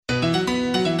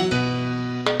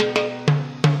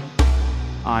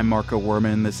I'm Marco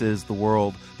Werman. This is The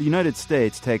World. The United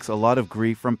States takes a lot of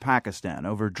grief from Pakistan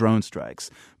over drone strikes.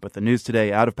 But the news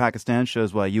today out of Pakistan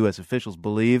shows why U.S. officials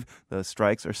believe the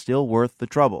strikes are still worth the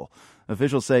trouble.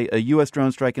 Officials say a U.S.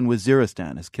 drone strike in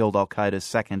Waziristan has killed al-Qaeda's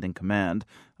second-in-command.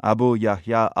 Abu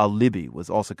Yahya al-Libi was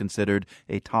also considered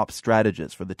a top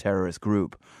strategist for the terrorist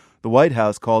group. The White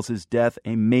House calls his death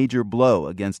a major blow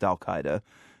against al-Qaeda.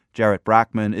 Jarrett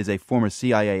Brackman is a former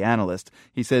CIA analyst.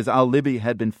 He says al-Libi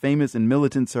had been famous in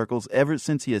militant circles ever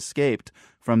since he escaped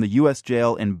from the U.S.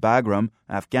 jail in Bagram,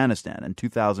 Afghanistan, in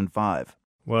 2005.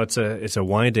 Well, it's a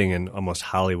winding and almost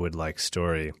Hollywood-like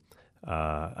story.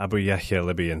 Abu Yahya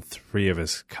al-Libi and three of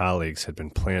his colleagues had been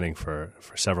planning for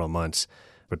several months.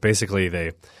 But basically,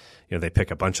 they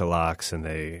pick a bunch of locks and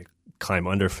they climb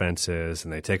under fences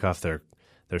and they take off their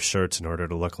shirts in order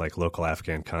to look like local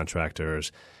Afghan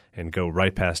contractors and go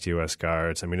right past U.S.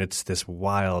 guards. I mean, it's this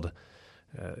wild,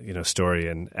 story.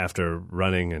 And after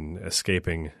running and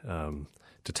escaping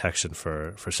detection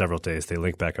for several days, they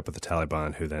link back up with the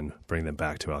Taliban, who then bring them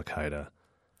back to Al-Qaeda.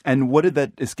 And what did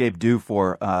that escape do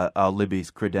for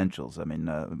al-Libi's credentials? I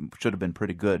mean, should have been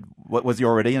pretty good. Was he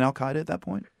already in Al-Qaeda at that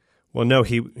point? Well, no,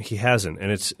 he hasn't.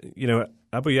 And it's,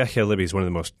 Abu Yahya al-Libi is one of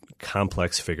the most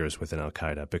complex figures within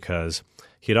Al-Qaeda because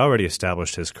he had already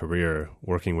established his career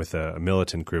working with a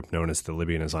militant group known as the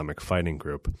Libyan Islamic Fighting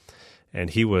Group.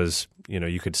 And he was,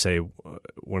 you could say,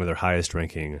 one of their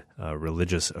highest-ranking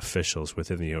religious officials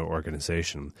within the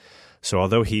organization. So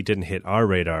although he didn't hit our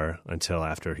radar until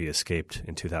after he escaped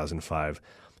in 2005,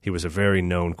 he was a very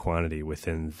known quantity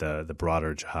within the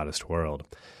broader jihadist world.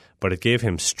 But it gave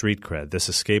him street cred. This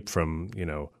escape from,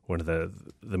 one of the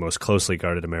most closely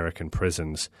guarded American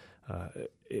prisons,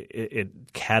 it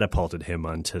catapulted him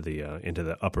into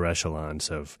the upper echelons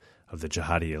of the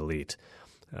jihadi elite.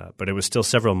 But it was still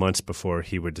several months before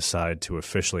he would decide to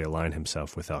officially align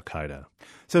himself with Al-Qaeda.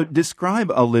 So describe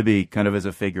al-Libi kind of as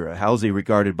a figure. How is he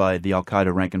regarded by the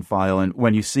Al-Qaeda rank and file? And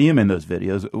when you see him in those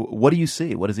videos, what do you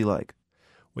see? What is he like?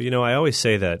 Well, I always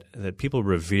say that people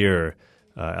revere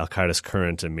Al-Qaeda's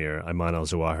current emir, Ayman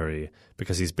al-Zawahiri,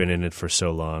 because he's been in it for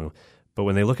so long. But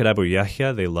when they look at Abu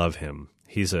Yahya, they love him.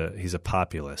 He's a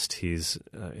populist. He's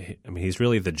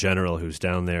really the general who's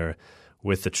down there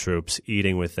with the troops,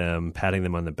 eating with them, patting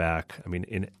them on the back. I mean,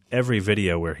 in every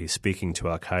video where he's speaking to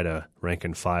Al-Qaeda rank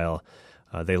and file,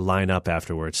 they line up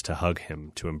afterwards to hug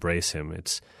him, to embrace him.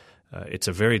 It's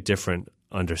a very different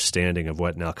understanding of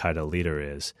what an Al-Qaeda leader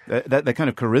is. That kind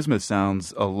of charisma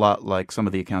sounds a lot like some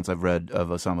of the accounts I've read of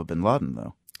Osama bin Laden,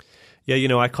 though.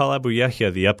 Yeah, I call Abu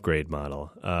Yahya the upgrade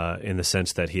model in the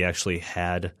sense that he actually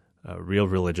had real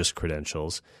religious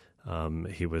credentials.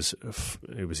 He was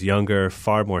younger,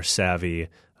 far more savvy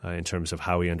in terms of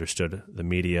how he understood the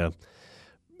media,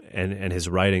 and his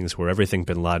writings were everything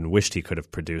bin Laden wished he could have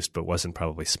produced but wasn't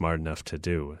probably smart enough to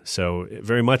do. So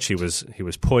very much he was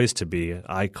poised to be,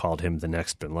 I called him the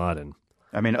next bin Laden.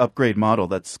 I mean, upgrade model,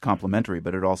 that's complimentary,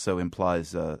 but it also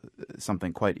implies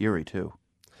something quite eerie too.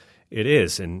 It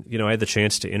is. And, I had the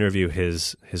chance to interview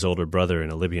his older brother in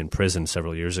a Libyan prison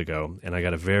several years ago, and I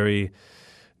got a very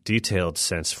detailed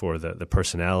sense for the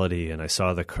personality, and I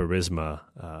saw the charisma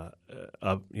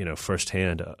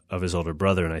firsthand of his older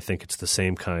brother, and I think it's the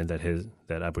same kind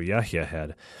that Abu Yahya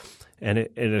had. And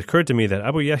it occurred to me that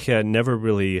Abu Yahya never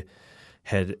really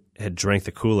had drank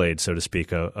the Kool-Aid, so to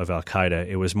speak, of Al-Qaeda.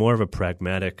 It was more of a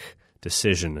pragmatic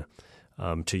decision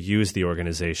to use the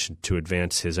organization to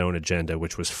advance his own agenda,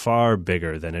 which was far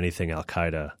bigger than anything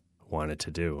Al-Qaeda wanted to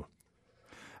do.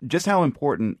 Just how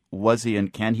important was he,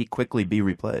 and can he quickly be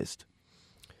replaced?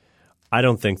 I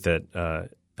don't think that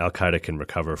Al-Qaeda can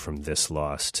recover from this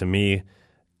loss. To me,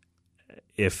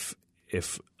 if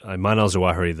Ayman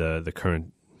al-Zawahiri, the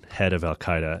current head of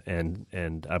Al-Qaeda,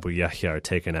 and Abu Yahya are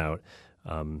taken out,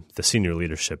 the senior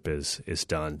leadership is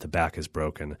done. The back is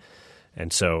broken.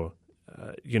 And so,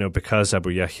 because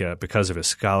Abu Yahya, because of his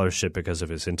scholarship, because of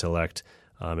his intellect,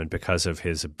 and because of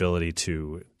his ability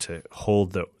to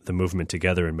hold the movement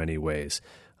together in many ways,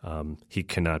 he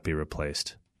cannot be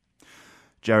replaced.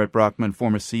 Jarrett Brackman,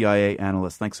 former CIA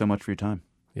analyst, thanks so much for your time.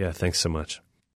 Yeah, thanks so much.